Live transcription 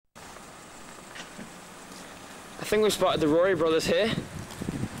think we've spotted the Rory Brothers here.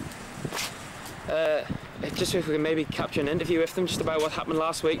 Just if we can maybe capture an interview with them just about what happened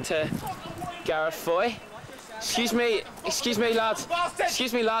last week to Gareth Foy. Excuse me, lads. Excuse me, lads.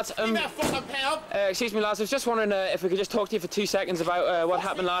 Excuse me, lads. I was just wondering if we could just talk to you for 2 seconds about what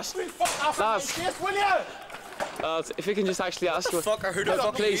happened last. Lads, if we can just actually ask you.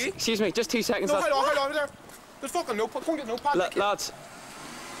 Please, excuse me, just 2 seconds. No, hold on, there. There's fucking no pad. Go and get no pad. Lads,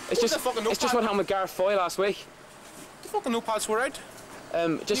 it's just what happened with Gareth Foy last week. The fucking no pads were out.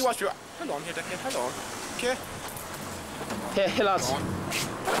 Just. You watch your. Hold on here, dickhead. Hold on. Okay. Here, lads.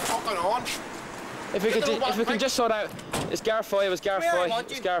 Fucking on. If we can just sort out, it's Gareth Foy. It was Gareth Foy. It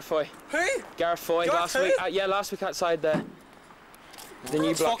was Gareth Foy. Who? Gareth Foy last week. Yeah, last week outside the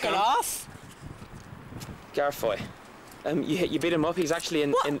new block. Fucking off. Gareth Foy. You beat him up. He's actually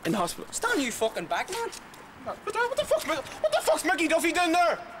in hospital. Stand you fucking back, man. What the fuck's Mickey Duffy doing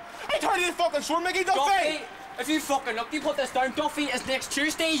there? I told you to fucking swim, Mickey Duffy. If you fucking look, you put this down. Duffy is next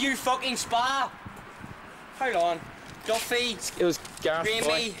Tuesday. You fucking spa. Hold on. Duffy. It was Gareth Remy,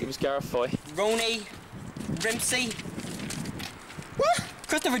 Foy. It was Gareth Foy. Roney. Rimsey. What?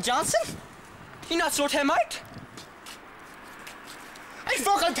 Christopher Johnson? You not sort him out? I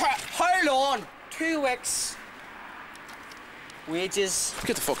fucking hold on. 2 weeks. Wages.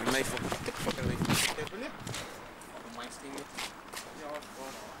 Get the fucking knife. Get the fucking knife. Will you?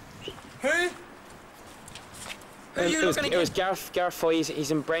 Who? It was Gareth Foy.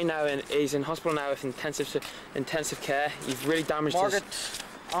 He's in brain now and he's in hospital now with intensive care. You've really damaged Margaret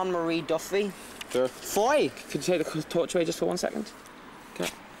Anne-Marie Duffy. Sure. Foy. Could you take the torch away just for 1 second? Okay.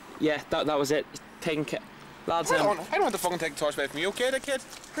 Yeah, that was it. Taking care. Lads, I don't want to fucking take the torch away from you, okay, kid?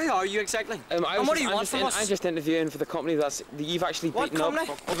 Who are you exactly? And what do you want from us? I'm just interviewing for the company that you've actually beaten up.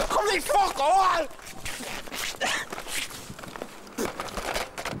 What company? Fuck all!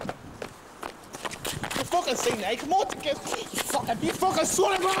 You fucking see now, come on, kid. You fucking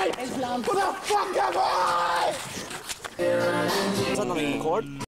son of mine! What the fuck am I? Is that not even record?